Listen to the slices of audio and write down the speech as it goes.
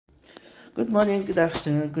Good morning, good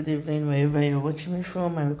afternoon, good evening, wherever you're watching me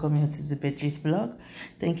from. I welcome you to the Bedgist blog.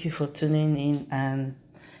 Thank you for tuning in, and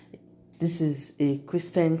this is a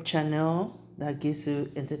Christian channel that gives you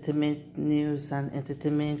entertainment news and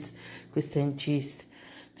entertainment Christian gist.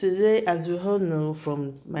 Today, as we all know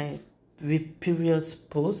from my previous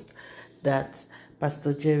post, that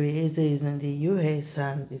Pastor Jerry Eze is in the US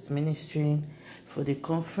and is ministering for the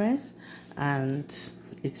conference, and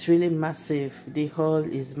it's really massive. The hall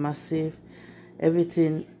is massive.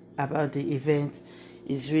 Everything about the event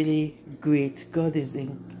is really great. God is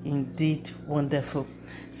indeed wonderful.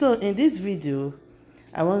 So in this video,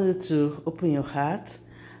 I want you to open your heart,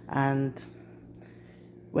 and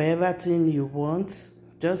whatever thing you want,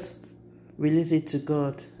 just release it to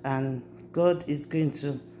God, and God is going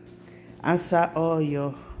to answer all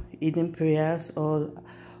your hidden prayers, all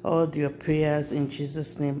your prayers in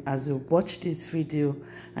Jesus' name, as you watch this video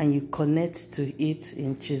and you connect to it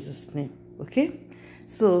in Jesus' name. Okay,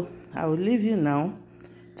 so I will leave you now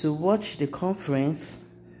to watch the conference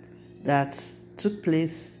that took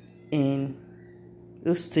place in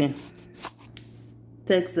Houston,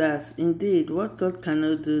 Texas. Indeed, what God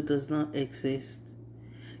cannot do does not exist.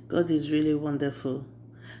 God is really wonderful.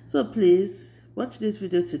 So please watch this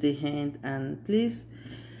video to the end, and please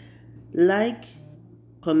like,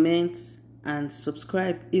 comment, and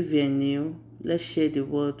subscribe if you're new. Let's share the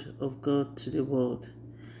word of God to the world.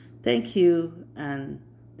 Thank you, and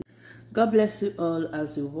God bless you all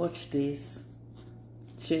as you watch this.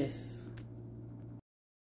 Cheers.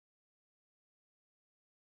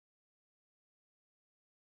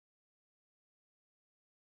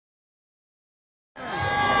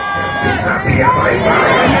 Disappear by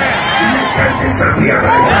fire. You can disappear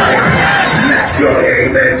by fire. Let your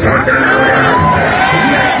amen turn louder.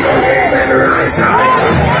 Let your amen rise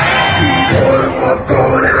higher. People of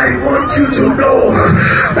God, I want you to know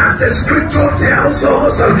that the scripture tells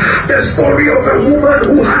us the story of a woman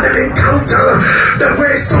who had an encounter the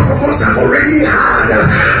way some of us have already had,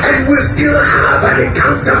 and we still have an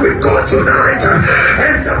encounter with God tonight.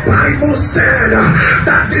 And the Bible said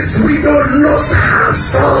that this widow lost her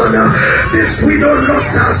son. This widow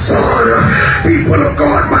lost her son. People of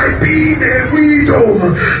God, by being a widow,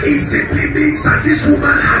 it simply means that this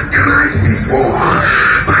woman had cried before.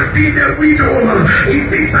 By being a widow, it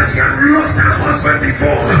means that she had lost her husband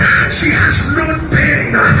before. She has known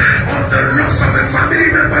pain of the loss of a family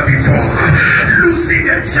member before. Losing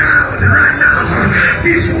a child right now,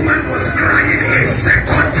 this woman was crying a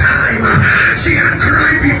second time. She had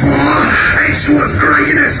cried before, and she was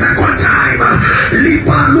crying a second time.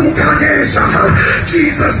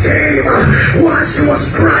 Jesus came while she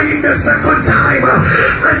was crying the second time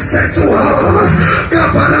and said to her,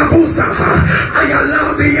 I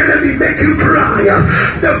allowed the enemy make you cry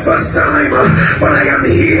the first time, but I am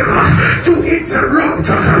here to interrupt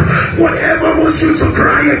whatever wants you to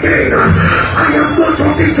cry again. I am not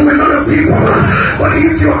talking to a lot of people, but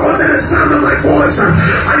if you are under the sound of my voice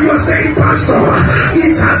and you are saying, Pastor,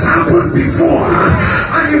 it has happened before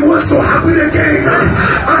and it wants to happen again,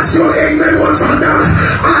 as your amen was on,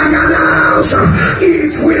 I announce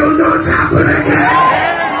it will not happen again.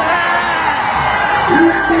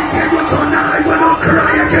 Let me hear you tonight, I will not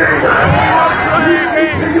cry again. Let me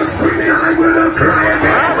hear you screaming, I will not cry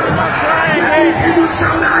again. Let me hear you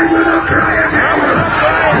shout, I will not cry again.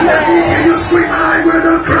 Let me hear you scream, I will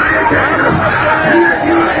not cry again. Let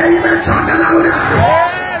your amen turn louder.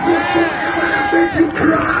 Whatsoever that make you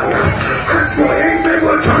cry, as your amen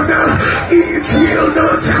will turn, it will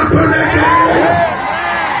not happen again.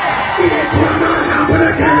 It will not happen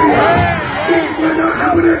again. It will not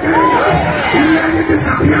happen again. Let it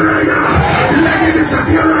disappear right now. Let it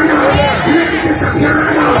disappear right now. Let it disappear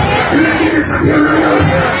right now. Let it disappear right now.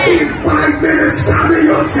 In 5 minutes, carry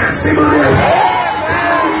your testimony.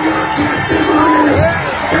 Carry your testimony.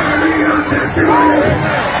 Carry your testimony.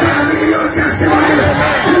 Carry your testimony.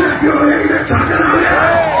 Let your amen turn around.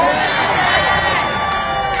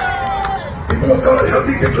 People of God, help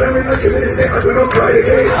me declare it like a minute. Say, I will not cry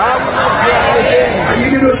again. I will not cry again. I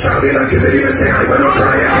need you to shout it like a minute. Say, I will not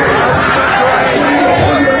cry again.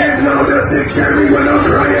 Call your name louder. Say, Jerry will not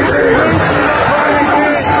cry again. I want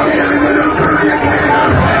to shout it. I will not cry again.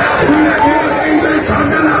 Let your amen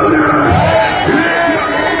turn louder. Let your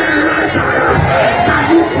amen rise higher. Can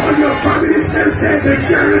you call your family's name? Say, the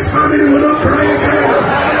Jerry's family will not cry again.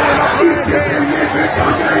 If you can make it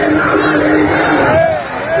turn louder, amen.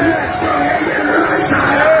 Let your amen rise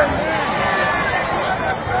higher.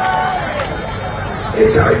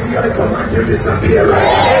 HIV, I command you disappear right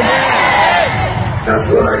now. That's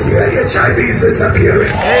what I hear. HIV is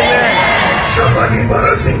disappearing. Amen.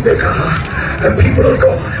 And people of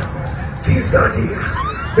God,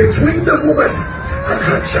 between the woman and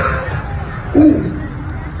her child, who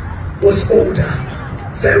was older?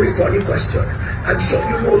 Very funny question. I'm sure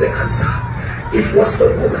you know the answer. It was the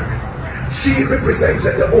woman. She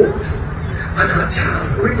represented the old, and her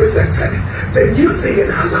child represented the new thing in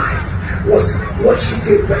her life, was what she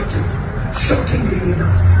gave birth to. Shockingly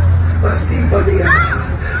enough,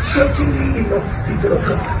 shockingly enough, people of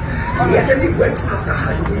God, the enemy went after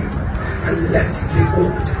her new and left the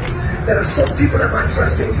old. There are some people I'm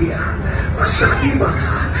addressing here.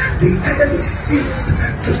 The enemy seems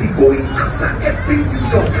to be going after every new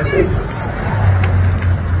door that opens.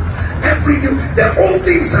 Every new, the old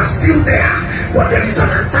things are still there, but there is an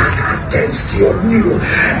attack against your new.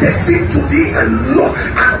 There seems to be an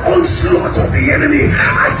onslaught of the enemy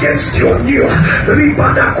against your new.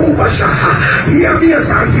 Hear me as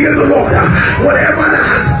I hear the Lord. Whatever that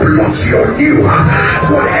has blocked your new,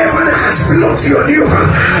 whatever that has blocked your new,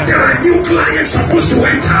 there are new clients supposed to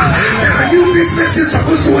enter. There are new businesses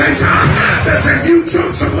supposed to enter. There's a new job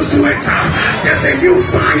supposed to enter. There's a new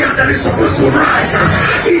fire that is supposed to rise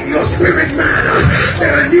in your spirit, man.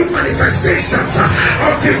 There are new manifestations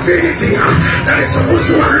of divinity that is supposed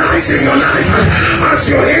to arise in your life. As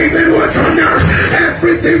your amen will turn,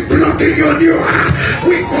 everything blocking your new,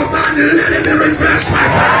 we command, let it be reversed by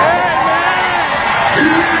fire.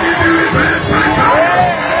 Let it be reversed by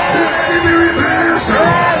fire. Let it be reversed.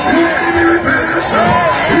 Let it be reversed.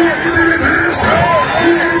 Let it be reversed.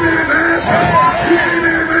 Let it be reversed. Let it be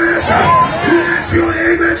reversed. Let your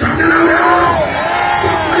amen turn louder.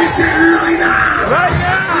 Somebody say right now,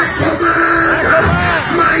 I command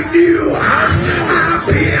my new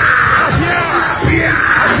appear.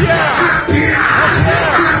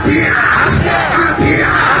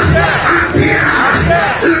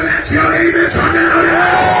 Let your amen turn louder.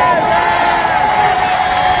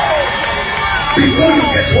 Before you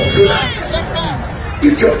get home tonight,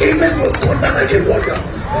 if your amen will turn down like a wonder,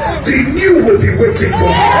 the new will be waiting for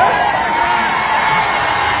you.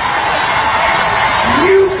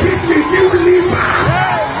 New kidney, new liver,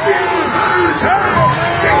 new heart,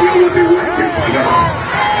 and you will be waiting for you.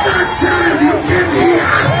 That child you came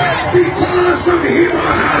here because of him or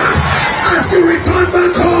her, as you return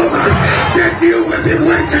back home, the new will be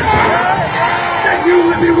waiting for you. The new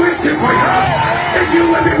will be waiting for you. The new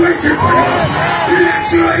will be waiting for you. Let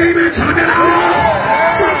your amen turn it out.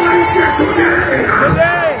 Somebody said today,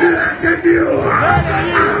 let the new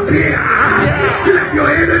appear. Let your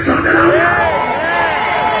amen turn it out.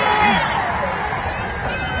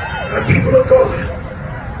 And people of God,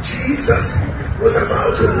 Jesus was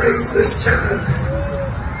about to raise this child,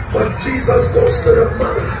 but Jesus goes to the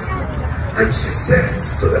mother and she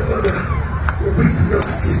says to the mother, weep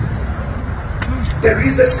not. There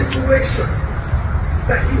is a situation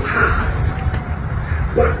that you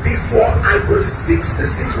have, but before I will fix the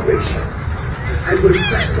situation, I will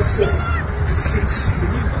first of all fix you.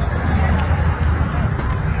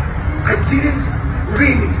 I didn't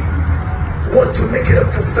really want to make it a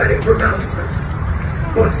prophetic pronouncement,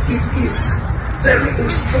 but it is very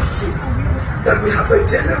instructive that we have a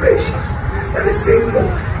generation that is saying,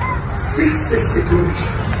 Lord, fix this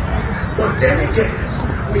situation. But then again,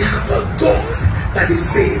 we have a God that is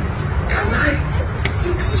saying, can I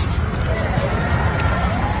fix you?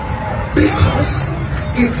 Because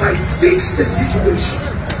if I fix the situation,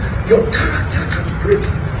 your character can break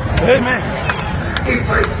it. Amen. If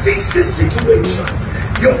I fix the situation,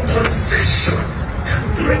 your confession can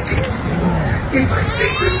break it. If I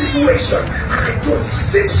fix the situation and I don't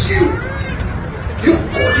fix you, your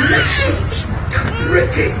connections can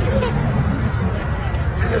break it.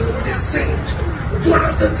 And the Lord is saying, one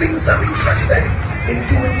of the things I'm interested in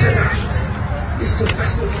doing tonight is to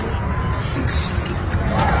first of all fix you.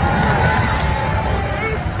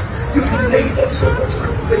 You've labored so much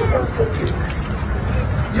with unforgiveness.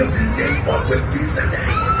 You've labored with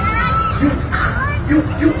bitterness. You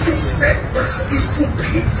said that it's too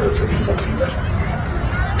painful to be forgiven.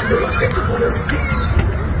 And the Lord said, I want to fix you.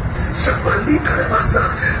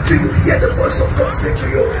 Do you hear the voice of God say to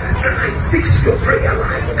you, can I fix your prayer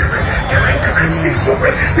life? Can I fix your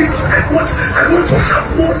prayer? Because I want to have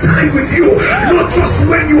more time with you, not just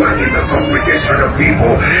when you are in the congregation of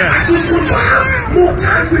people. I just want to have more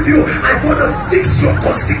time with you. I want to fix your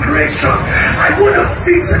consecration. I want to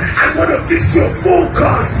fix your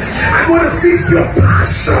focus. I want to fix your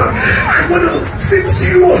passion. I want to fix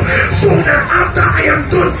you so that after I am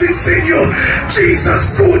done fixing you,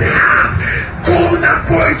 Jesus could have called that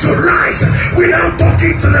boy to rise without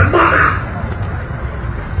talking to the mother.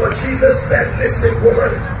 But Jesus said, listen,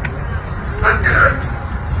 woman, I can't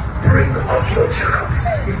bring up your child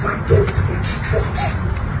if I don't instruct you.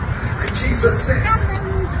 And Jesus says,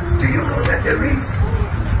 do you know that there is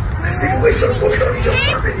a situation going on in your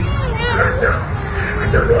family right now? And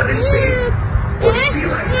the Lord is saying, until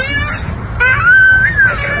I fix you,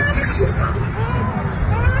 I can't fix your family.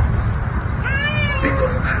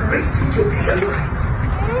 Because I raised you to be the light,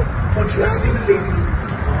 but you are still lazy.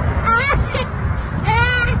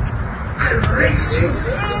 I raised you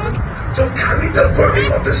to carry the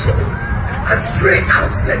burden of the soul and pray out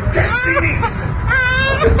the destinies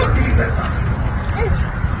of the family members.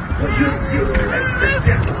 But you still let the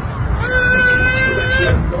devil make you like you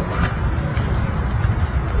are normal.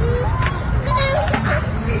 I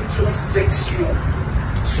need to fix you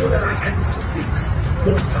so that I can fix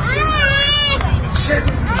your family.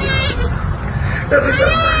 There is a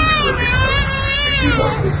man you will become. The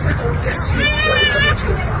demons will second guess you when it comes to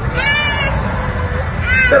your family.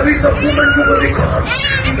 There is a woman you will become.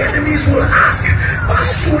 The enemies will ask,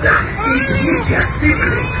 Basuda, is he their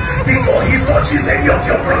sibling? Before he touches any of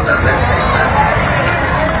your brothers and sisters.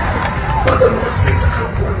 But the Lord says, I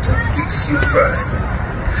want to fix you first.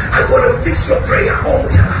 I want to fix your prayer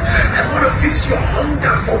altar. I want to fix your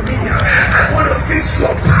hunger for me. I want to fix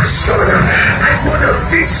your passion. I want to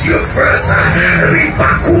fix you first.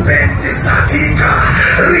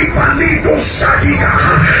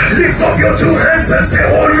 Lift up your two hands and say,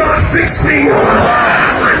 oh Lord, fix me.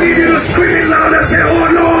 I need you to scream it loud and say, oh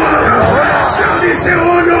Lord. Shout it, say,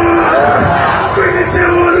 oh Lord. Scream it, say,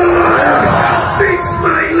 oh Lord. Fix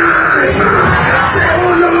my life. Say,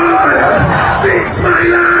 oh Lord. Fix my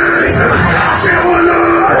life. Say, oh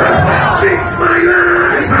Lord, fix my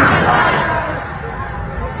life.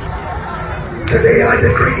 Today I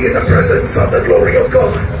decree in the presence of the glory of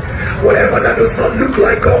God, whatever that does not look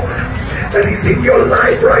like God, that is in your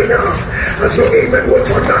life right now, as your amen will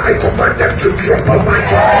turn out, I command them to drop off by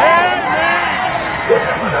fire.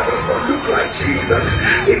 Whatever that does not look like Jesus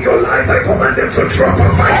in your life, I command them to drop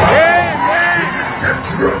off by fire. Let them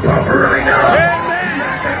drop off right now.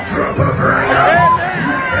 Let them drop off right now.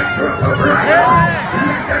 Drop off right now.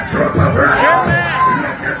 Let that drop off right now.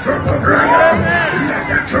 Let that drop off right now. Let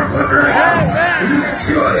that drop off right now. Let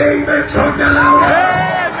your amen turn the louder.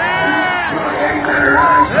 Let your amen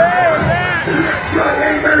rise. Let your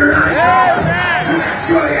amen rise. Let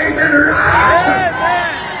your amen rise.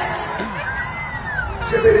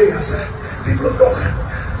 People of God,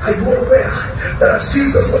 are you aware that as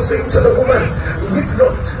Jesus was saying to the woman, weep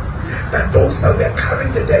not, that those that were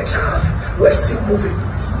carrying the dead child were still moving?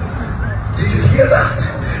 Did you hear that?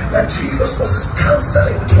 That Jesus was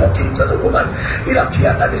counseling, talking to the woman. It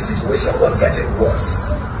appeared that the situation was getting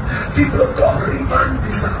worse. People of God, remind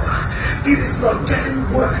this hour, it is not getting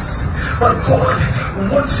worse, but God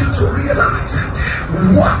wants you to realize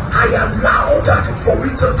what I allowed for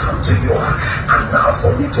it to come to you. Allow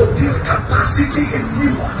for me to build capacity in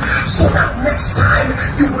you, so that next time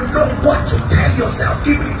you will know what to tell yourself,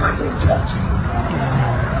 even if I don't